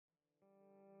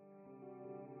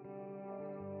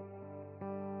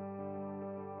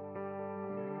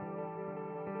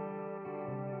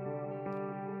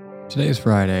Today is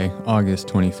Friday, August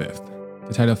 25th.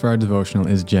 The title for our devotional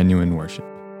is Genuine Worship.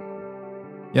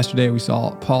 Yesterday we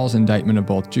saw Paul's indictment of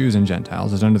both Jews and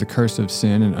Gentiles as under the curse of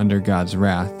sin and under God's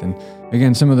wrath, and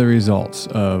again some of the results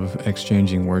of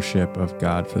exchanging worship of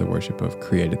God for the worship of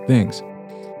created things.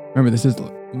 Remember, this is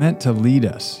meant to lead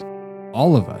us,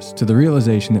 all of us, to the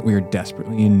realization that we are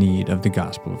desperately in need of the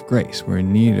gospel of grace. We're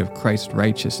in need of Christ's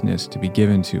righteousness to be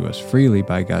given to us freely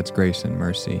by God's grace and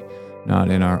mercy,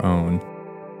 not in our own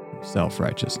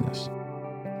self-righteousness.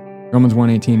 Romans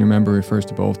 1:18, remember, refers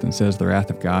to both and says the wrath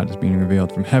of God is being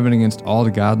revealed from heaven against all the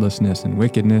godlessness and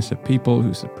wickedness of people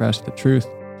who suppress the truth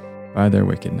by their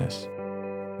wickedness.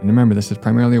 And remember, this is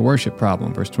primarily a worship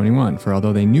problem. Verse 21, for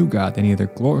although they knew God, they neither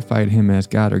glorified him as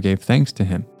God or gave thanks to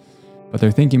him. But their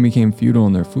thinking became futile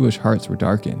and their foolish hearts were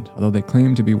darkened. Although they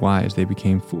claimed to be wise, they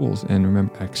became fools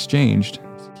and exchanged,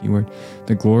 that's the key word,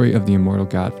 the glory of the immortal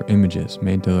God for images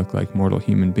made to look like mortal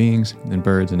human beings and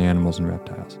birds and animals and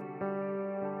reptiles.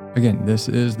 Again, this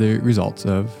is the results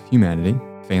of humanity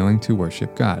failing to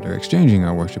worship God or exchanging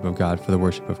our worship of God for the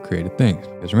worship of created things.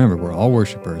 Because remember, we're all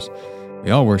worshipers.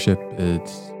 We all worship.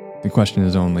 The question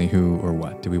is only who or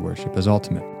what do we worship as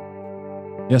ultimate.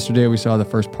 Yesterday, we saw the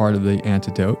first part of the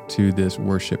antidote to this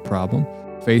worship problem,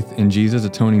 faith in Jesus'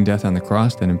 atoning death on the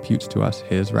cross that imputes to us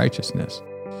his righteousness.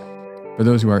 For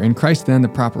those who are in Christ, then, the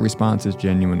proper response is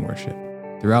genuine worship.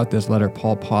 Throughout this letter,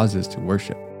 Paul pauses to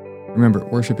worship. Remember,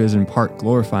 worship is in part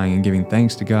glorifying and giving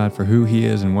thanks to God for who he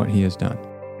is and what he has done.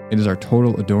 It is our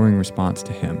total adoring response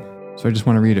to him. So I just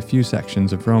want to read a few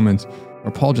sections of Romans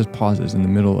where Paul just pauses in the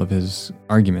middle of his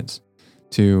arguments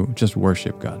to just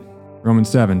worship God.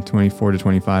 Romans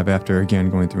 7:24-25, after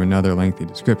again going through another lengthy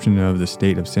description of the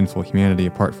state of sinful humanity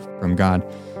apart from God,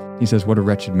 he says, what a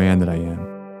wretched man that I am.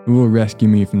 Who will rescue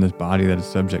me from this body that is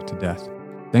subject to death?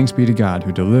 Thanks be to God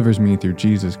who delivers me through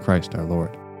Jesus Christ our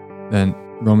Lord. Then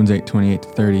Romans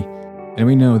 8:28-30, and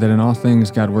we know that in all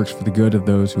things God works for the good of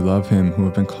those who love him, who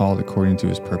have been called according to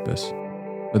his purpose.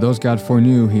 For those God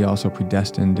foreknew, he also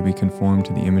predestined to be conformed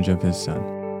to the image of his Son,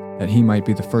 that he might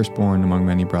be the firstborn among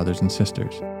many brothers and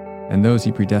sisters. And those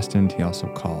he predestined, he also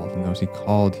called. And those he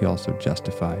called, he also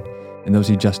justified. And those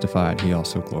he justified, he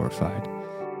also glorified.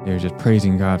 They're just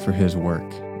praising God for his work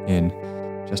in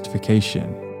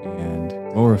justification and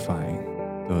glorifying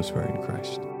those who are in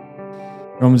Christ.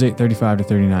 Romans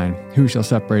 8:35-39, who shall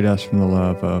separate us from the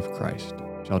love of Christ?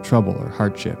 Shall trouble or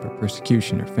hardship or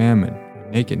persecution or famine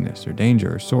or nakedness or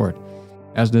danger or sword?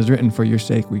 As it is written, for your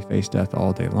sake we face death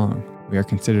all day long. We are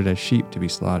considered as sheep to be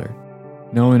slaughtered.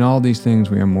 No, in all these things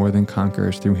we are more than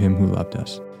conquerors through him who loved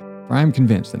us. For I am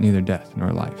convinced that neither death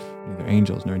nor life, neither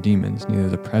angels nor demons, neither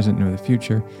the present nor the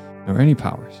future, nor any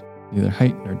powers, neither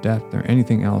height nor depth nor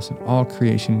anything else in all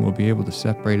creation will be able to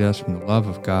separate us from the love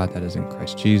of God that is in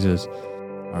Christ Jesus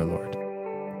our Lord.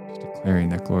 Just declaring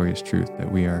that glorious truth that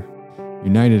we are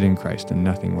united in Christ and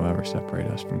nothing will ever separate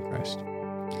us from Christ.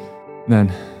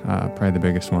 Then, probably the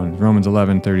biggest one, Romans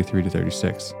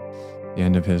 11:33-36. The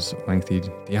end of his lengthy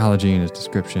theology and his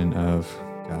description of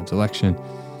God's election.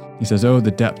 He says, oh,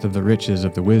 the depth of the riches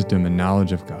of the wisdom and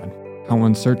knowledge of God. How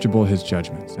unsearchable his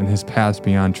judgments and his paths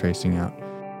beyond tracing out.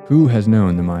 Who has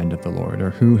known the mind of the Lord, or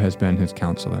who has been his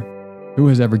counselor? Who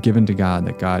has ever given to God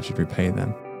that God should repay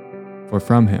them? For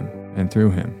from him, and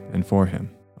through him, and for him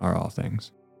are all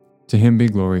things. To him be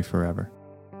glory forever.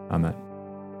 Amen.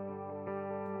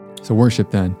 So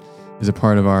worship, then, is a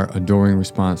part of our adoring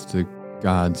response to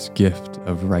God's gift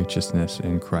of righteousness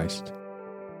in Christ.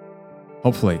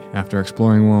 Hopefully, after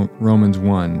exploring Romans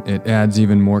 1, it adds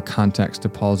even more context to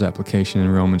Paul's application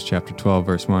in Romans chapter 12,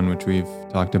 verse 1, which we've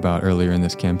talked about earlier in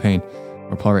this campaign,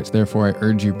 where Paul writes, therefore I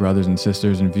urge you, brothers and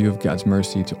sisters, in view of God's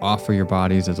mercy, to offer your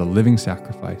bodies as a living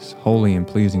sacrifice, holy and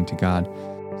pleasing to God.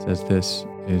 It says this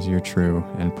is your true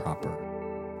and proper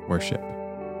worship.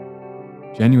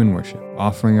 Genuine worship,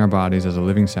 offering our bodies as a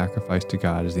living sacrifice to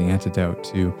God, is the antidote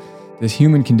to this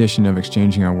human condition of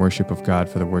exchanging our worship of God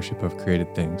for the worship of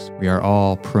created things. We are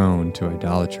all prone to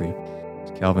idolatry.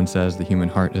 As Calvin says, the human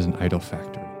heart is an idol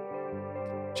factory.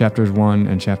 Chapters 1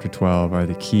 and chapter 12 are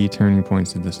the key turning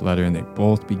points of this letter, and they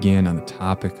both begin on the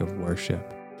topic of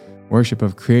worship. Worship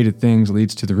of created things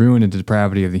leads to the ruin and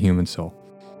depravity of the human soul.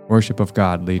 Worship of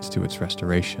God leads to its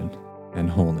restoration and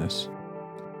wholeness.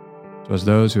 So as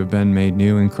those who have been made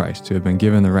new in Christ, who have been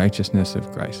given the righteousness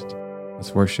of Christ,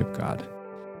 let's worship God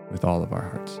with all of our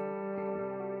hearts.